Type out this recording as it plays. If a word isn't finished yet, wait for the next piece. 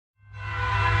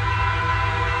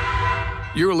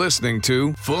You're listening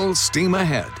to Full Steam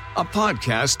Ahead, a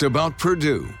podcast about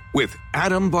Purdue with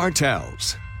Adam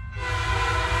Bartels.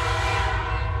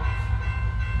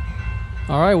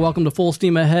 All right, welcome to Full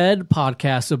Steam Ahead,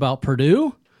 podcast about Purdue.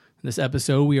 In this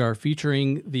episode, we are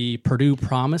featuring the Purdue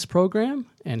Promise program,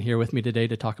 and here with me today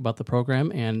to talk about the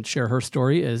program and share her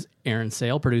story is Erin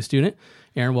Sale, Purdue student.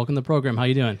 Erin, welcome to the program. How are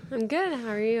you doing? I'm good. How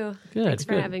are you? Good. Thanks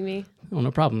for having me. Oh,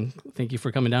 no problem. Thank you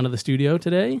for coming down to the studio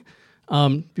today.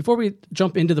 Before we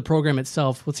jump into the program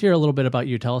itself, let's hear a little bit about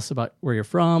you. Tell us about where you're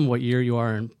from, what year you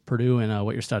are in Purdue, and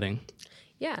what you're studying.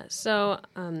 Yeah, so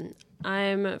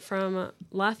I'm from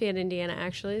Lafayette, Indiana,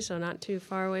 actually, so not too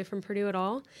far away from Purdue at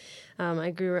all.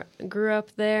 I grew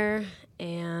up there,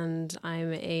 and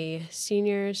I'm a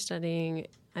senior studying.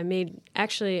 I'm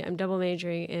double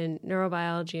majoring in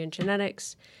neurobiology and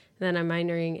genetics, and then I'm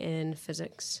minoring in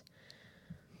physics.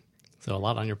 So a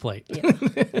lot on your plate.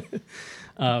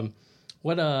 Yeah.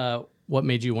 What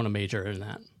made you want to major in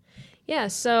that? Yeah,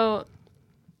 so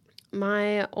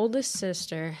my oldest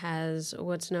sister has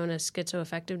what's known as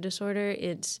schizoaffective disorder.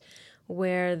 It's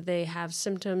where they have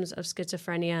symptoms of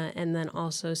schizophrenia and then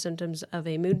also symptoms of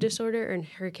a mood disorder. In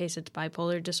her case, it's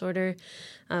bipolar disorder.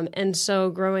 And so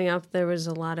growing up,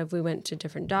 we went to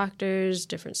different doctors,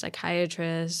 different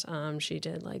psychiatrists. She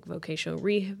did like vocational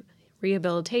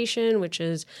rehabilitation, which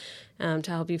is to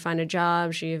help you find a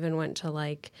job. She even went to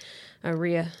like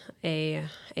a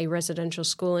residential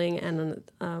schooling, and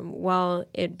while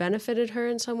it benefited her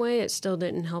in some way, it still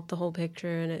didn't help the whole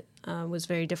picture, and it was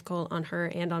very difficult on her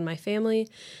and on my family.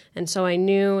 And so I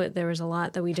knew there was a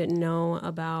lot that we didn't know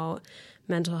about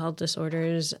mental health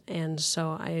disorders, and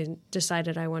so I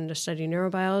decided I wanted to study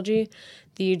neurobiology.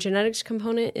 The genetics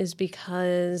component is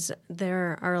because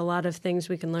there are a lot of things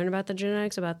we can learn about the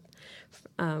genetics. There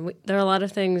are a lot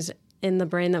of things in the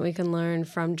brain that we can learn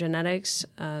from genetics.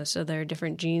 So there are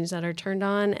different genes that are turned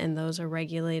on, and those are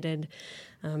regulated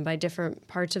by different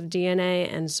parts of DNA.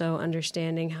 And so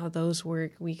understanding how those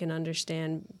work, we can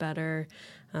understand better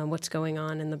what's going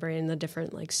on in the brain, the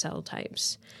different like cell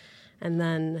types. And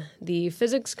then the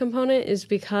physics component is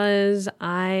because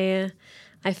I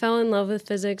fell in love with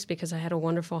physics because I had a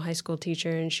wonderful high school teacher,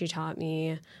 and she taught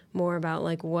me more about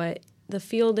like what the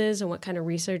field is and what kind of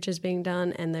research is being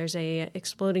done. And there's a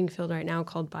exploding field right now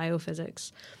called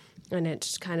biophysics. And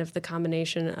it's kind of the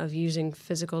combination of using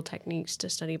physical techniques to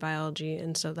study biology.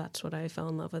 And so that's what I fell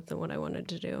in love with and what I wanted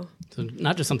to do. So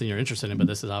not just something you're interested in, but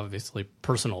this is obviously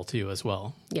personal to you as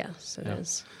well. Yes, it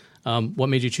is. What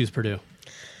made you choose Purdue?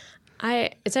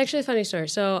 It's actually a funny story.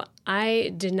 So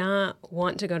I did not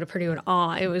want to go to Purdue at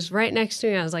all. It was right next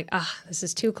to me. I was like, this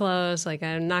is too close. Like,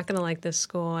 I'm not going to like this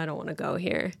school. I don't want to go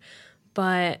here.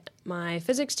 But my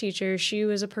physics teacher, she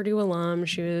was a Purdue alum.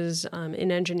 She was in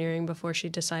engineering before she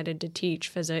decided to teach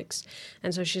physics.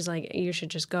 And so she's like, you should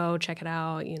just go check it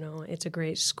out. You know, it's a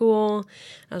great school.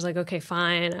 I was like, okay,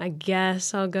 fine. I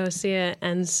guess I'll go see it.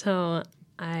 And so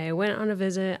I went on a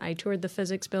visit. I toured the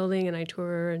physics building, and I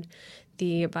toured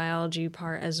the biology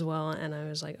part as well. And I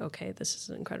was like, okay, this is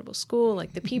an incredible school.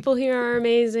 Like, the people here are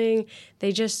amazing.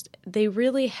 They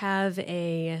really have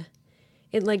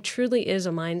it like truly is a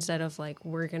mindset of like,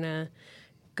 we're going to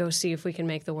go see if we can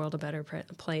make the world a better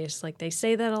place. Like, they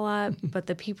say that a lot, but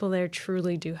the people there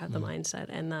truly do have the mindset.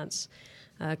 And that's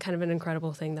kind of an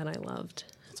incredible thing that I loved.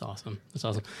 That's awesome. That's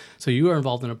awesome. So you are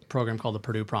involved in a program called the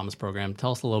Purdue Promise program.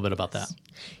 Tell us a little bit about that.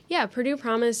 Yeah, Purdue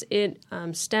Promise, it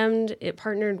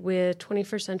partnered with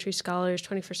 21st Century Scholars.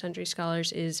 21st Century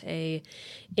Scholars is a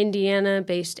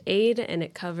Indiana-based aid, and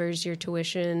it covers your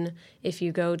tuition if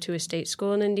you go to a state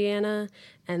school in Indiana.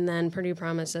 And then Purdue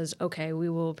Promise says, okay, we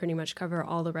will pretty much cover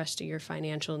all the rest of your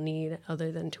financial need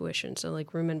other than tuition. So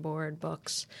like room and board,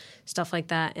 books, stuff like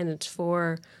that. And it's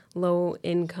for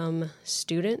low-income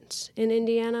students in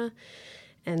Indiana.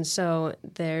 And so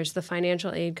there's the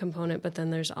financial aid component, but then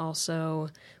there's also,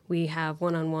 we have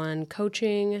one-on-one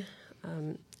coaching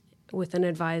with an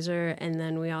advisor, and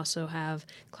then we also have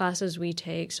classes we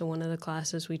take. So one of the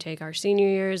classes we take our senior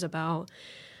year is about,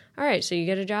 all right, so you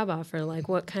get a job offer, like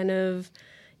what kind of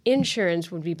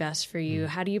insurance would be best for you?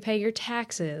 How do you pay your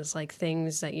taxes? Like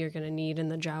things that you're going to need in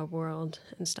the job world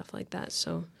and stuff like that.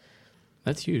 So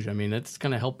that's huge. I mean, that's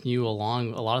kind of helping you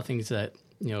along a lot of things that,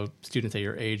 you know, students at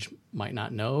your age might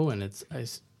not know, and it's, I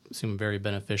assume, very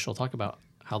beneficial. Talk about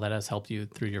how that has helped you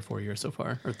through your 4 years so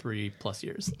far, or 3+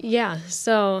 years. Yeah,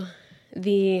 so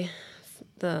the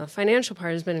financial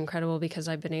part has been incredible because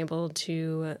I've been able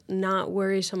to not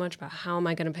worry so much about how am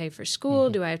I going to pay for school,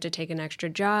 do I have to take an extra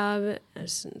job,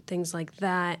 things like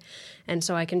that. And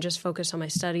so I can just focus on my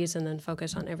studies and then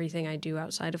focus on everything I do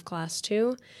outside of class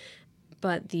too.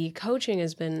 But the coaching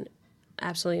has been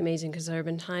absolutely amazing because there have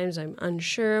been times I'm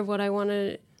unsure of what I want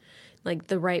to, like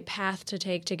the right path to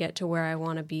take to get to where I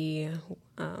want to be.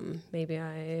 Maybe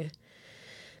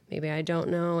I don't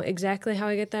know exactly how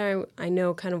I get there. I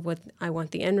know kind of what I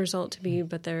want the end result to be,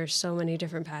 but there are so many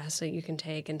different paths that you can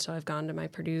take. And so I've gone to my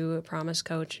Purdue Promise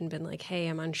coach and been like, hey,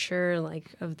 I'm unsure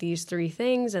like of these 3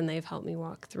 things. And they've helped me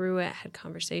walk through it, had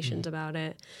conversations about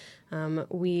it.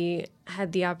 I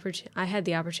had the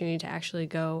opportunity to actually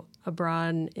go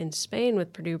abroad in Spain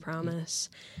with Purdue Promise.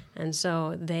 And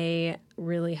so they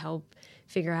really help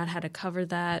figure out how to cover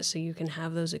that so you can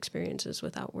have those experiences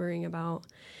without worrying about,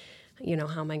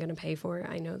 how am I going to pay for it?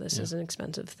 I know this is an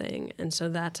expensive thing. And so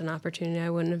that's an opportunity I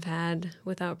wouldn't have had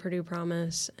without Purdue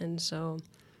Promise. And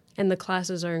the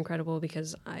classes are incredible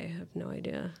because I have no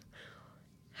idea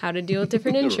how to deal with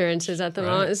different insurances at the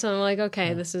moment. So I'm like,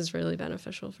 okay, this is really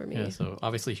beneficial for me. Yeah, so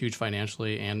obviously huge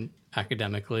financially and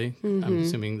academically. I'm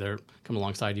assuming they're coming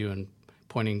alongside you and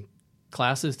pointing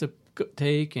classes to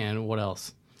take, and what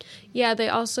else? Yeah, they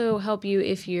also help you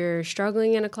if you're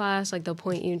struggling in a class. Like they'll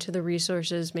point you to the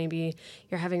resources. Maybe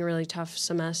you're having a really tough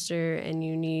semester and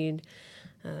you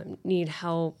need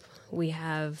help. We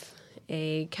have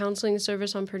a counseling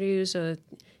service on Purdue, so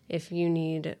if you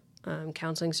need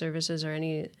counseling services or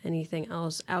anything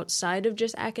else outside of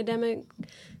just academic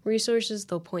resources,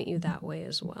 they'll point you that way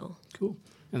as well. Cool.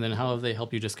 And then how have they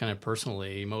helped you just kind of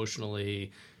personally,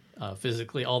 emotionally,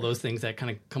 physically, all those things that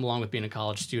kind of come along with being a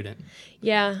college student?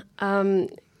 Yeah.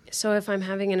 So if I'm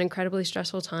having an incredibly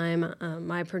stressful time,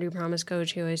 my Purdue Promise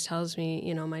coach, he always tells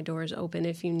me, my door is open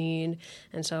if you need.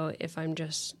 And so if I'm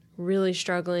just really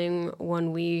struggling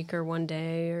one week or one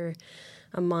day or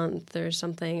a month or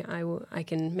something, I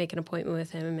can make an appointment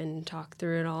with him and talk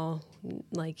through it all.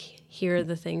 Like, here are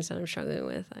the things that I'm struggling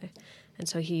with. And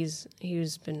so he's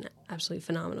been absolutely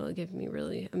phenomenal at giving me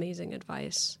really amazing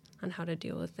advice on how to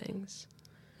deal with things.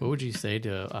 What would you say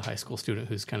to a high school student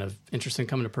who's kind of interested in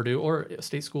coming to Purdue or a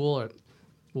state school, or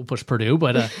we'll push Purdue,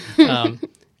 but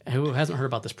who hasn't heard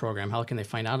about this program? How can they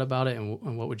find out about it,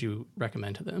 and what would you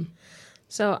recommend to them?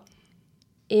 So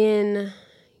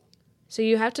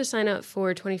you have to sign up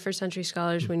for 21st Century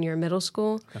Scholars when you're middle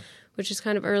school, which is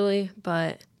kind of early.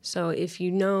 But so if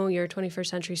you know you're a 21st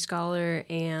Century Scholar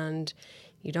and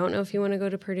you don't know if you want to go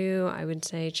to Purdue, I would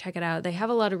say check it out. They have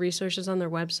a lot of resources on their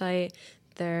website.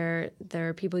 There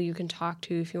are people you can talk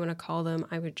to if you want to call them.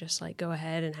 I would just go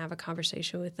ahead and have a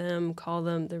conversation with them, call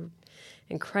them. They're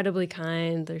incredibly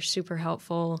kind. They're super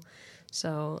helpful.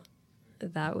 So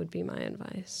that would be my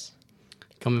advice.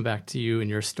 Coming back to you and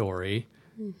your story.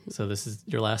 So this is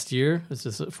your last year. This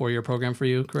is a 4-year program for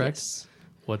you, correct? Yes.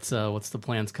 What's the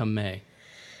plans come May?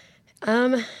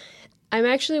 I'm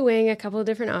actually weighing a couple of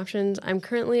different options. I'm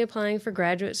currently applying for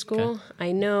graduate school. Okay.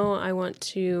 I know I want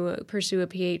to pursue a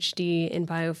PhD in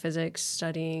biophysics,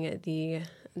 studying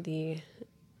the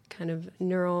kind of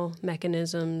neural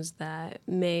mechanisms that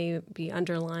may be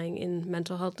underlying in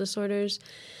mental health disorders.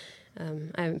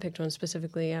 I haven't picked one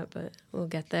specifically yet, but we'll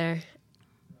get there.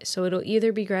 So it'll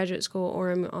either be graduate school, or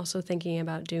I'm also thinking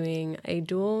about doing a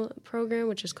dual program,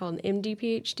 which is called an MD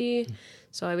PhD.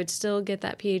 So I would still get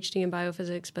that PhD in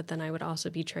biophysics, but then I would also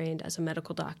be trained as a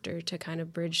medical doctor to kind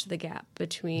of bridge the gap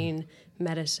between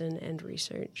medicine and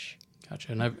research.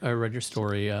 Gotcha. And I read your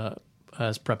story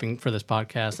as prepping for this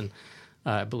podcast, and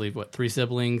I believe, 3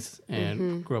 siblings,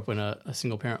 and grew up in a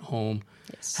single-parent home.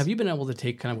 Yes. Have you been able to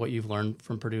take kind of what you've learned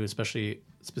from Purdue,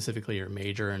 specifically your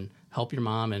major, and help your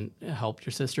mom and help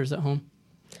your sisters at home?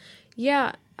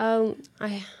 Yeah, a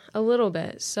little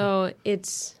bit. So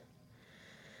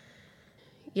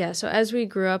so as we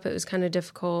grew up, it was kind of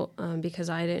difficult because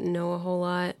I didn't know a whole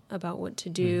lot about what to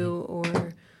do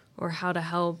or how to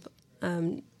help.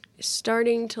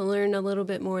 Starting to learn a little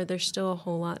bit more. There's still a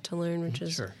whole lot to learn, which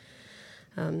is sure.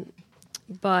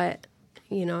 But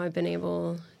I've been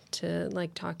able to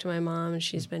talk to my mom, and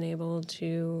she's been able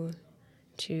to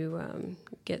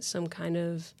get some kind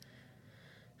of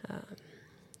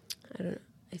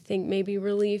I think maybe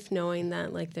relief, knowing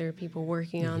that there are people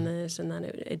working on this, and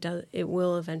that it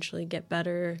will eventually get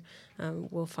better.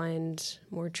 We'll find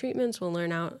more treatments. We'll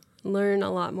learn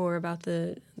a lot more about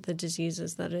the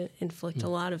diseases that inflict a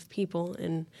lot of people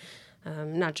in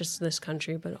not just this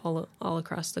country, but all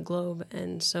across the globe.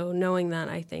 And so knowing that,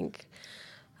 I think,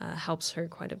 helps her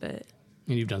quite a bit.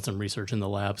 And you've done some research in the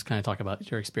labs. Kind of talk about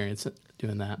your experience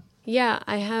doing that. Yeah,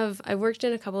 I have. I've worked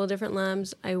in a couple of different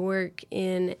labs. I work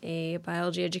in a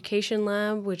biology education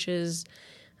lab, which is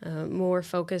more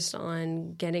focused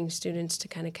on getting students to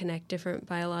kind of connect different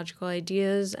biological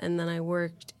ideas. And then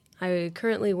I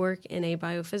currently work in a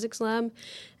biophysics lab.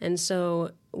 And so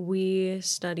we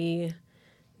study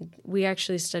we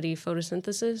actually study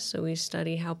photosynthesis, so we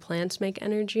study how plants make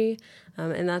energy,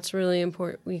 and that's really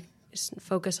important. We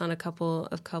focus on a couple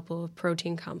of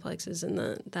protein complexes,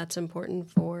 and that's important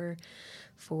for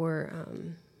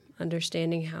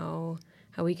understanding how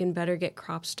we can better get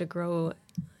crops to grow,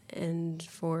 and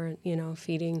for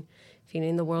feeding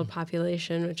the world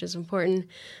population, which is important.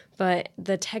 But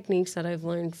the techniques that I've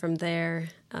learned from there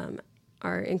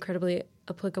are incredibly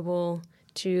applicable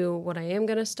to what I am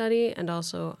going to study. And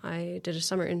also I did a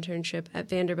summer internship at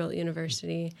Vanderbilt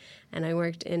University, and I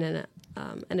worked in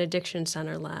an addiction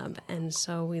center lab. And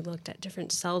so we looked at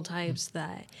different cell types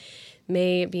that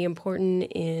may be important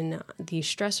in the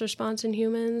stress response in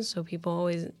humans. So people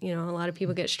always, a lot of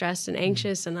people get stressed and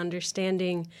anxious, and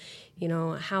understanding,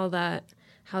 how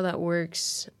that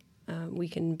works, we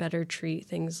can better treat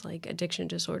things like addiction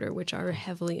disorder, which are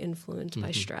heavily influenced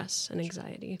by stress and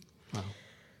anxiety. Wow.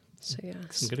 So, yeah.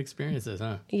 Some good experiences,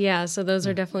 huh? Yeah, so those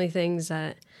are definitely things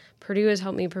that Purdue has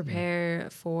helped me prepare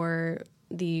for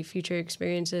the future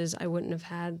experiences. I wouldn't have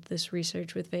had this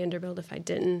research with Vanderbilt if I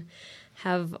didn't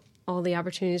have all the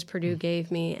opportunities Purdue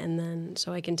gave me, and then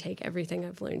so I can take everything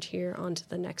I've learned here onto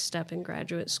the next step in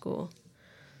graduate school.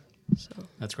 So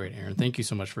that's great, Aaron. Thank you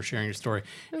so much for sharing your story.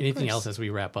 Anything else as we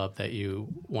wrap up that you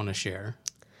want to share?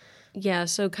 Yeah,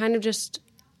 so kind of just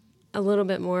a little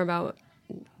bit more about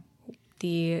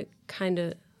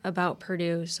about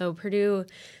Purdue. So Purdue,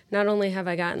 not only have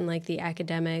I gotten like the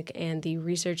academic and the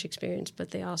research experience,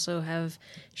 but they also have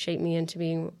shaped me into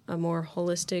being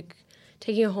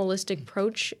taking a holistic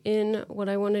approach in what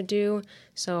I want to do.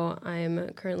 So I'm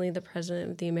currently the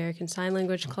president of the American Sign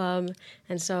Language Club,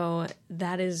 and so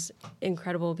that is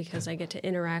incredible because I get to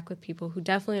interact with people who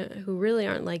really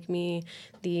aren't like me,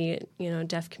 the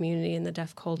deaf community and the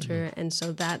deaf culture, and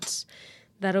so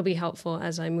that'll be helpful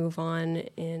as I move on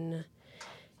in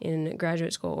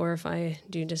graduate school, or if I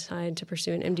do decide to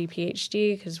pursue an MD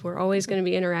PhD, because we're always going to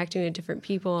be interacting with different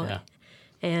people,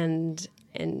 and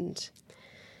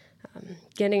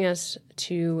getting us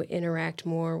to interact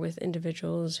more with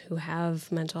individuals who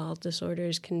have mental health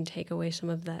disorders can take away some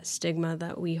of that stigma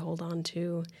that we hold on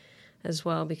to as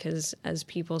well, because as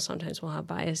people sometimes we'll have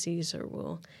biases, or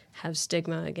we'll have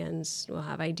stigma against, we'll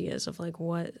have ideas of like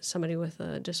what somebody with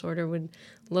a disorder would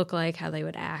look like, how they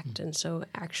would act. And so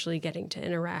actually getting to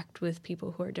interact with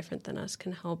people who are different than us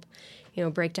can help,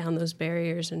 break down those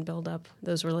barriers and build up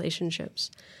those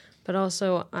relationships. But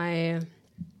also I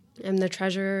am the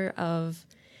treasurer of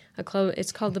a club.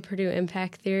 It's called the Purdue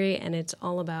Impact Theory, and it's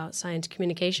all about science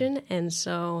communication. And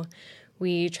so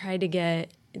we try to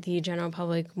get the general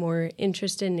public more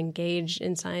interested and engaged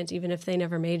in science, even if they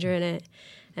never major in it,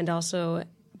 and also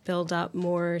build up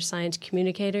more science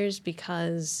communicators,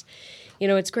 because,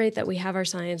 it's great that we have our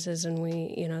sciences and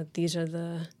we, these are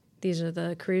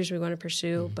the careers we want to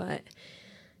pursue, but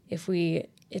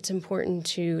it's important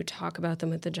to talk about them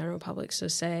with the general public. So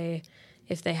say,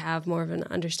 if they have more of an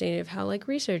understanding of how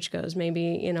research goes,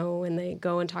 maybe, when they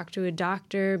go and talk to a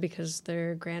doctor because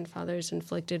their grandfather's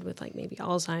inflicted with maybe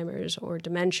Alzheimer's or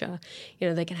dementia,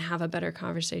 they can have a better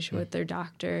conversation with their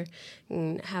doctor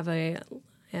and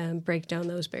and break down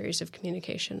those barriers of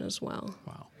communication as well.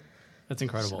 Wow. That's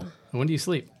incredible. And when do you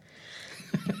sleep?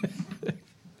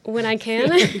 When I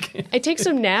can. I take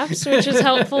some naps, which is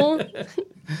helpful.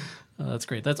 That's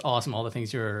great. That's awesome. All the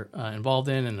things you're involved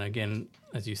in. And again,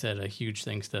 as you said, a huge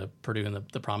thanks to Purdue and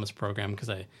the Promise program, because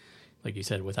like you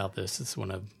said, without this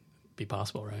wouldn't be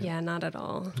possible, right? Yeah, not at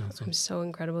all. Awesome. I'm so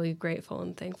incredibly grateful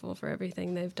and thankful for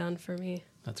everything they've done for me.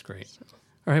 That's great. So.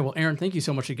 All right. Well, Aaron, thank you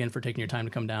so much again for taking your time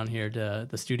to come down here to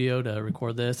the studio to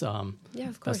record this. Yeah,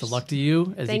 of course. Best of luck to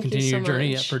you as you continue your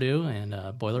journey at Purdue,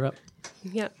 and boiler up.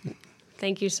 Yep.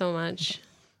 Thank you so much.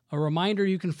 A reminder,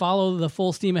 you can follow the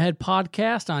Full Steam Ahead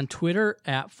podcast on Twitter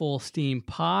at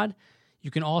FullSteamPod.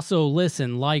 You can also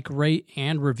listen, rate,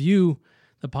 and review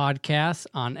the podcast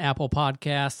on Apple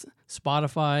Podcasts,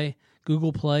 Spotify,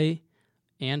 Google Play,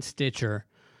 and Stitcher.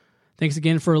 Thanks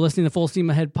again for listening to the Full Steam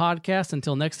Ahead podcast.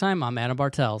 Until next time, I'm Adam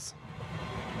Bartels.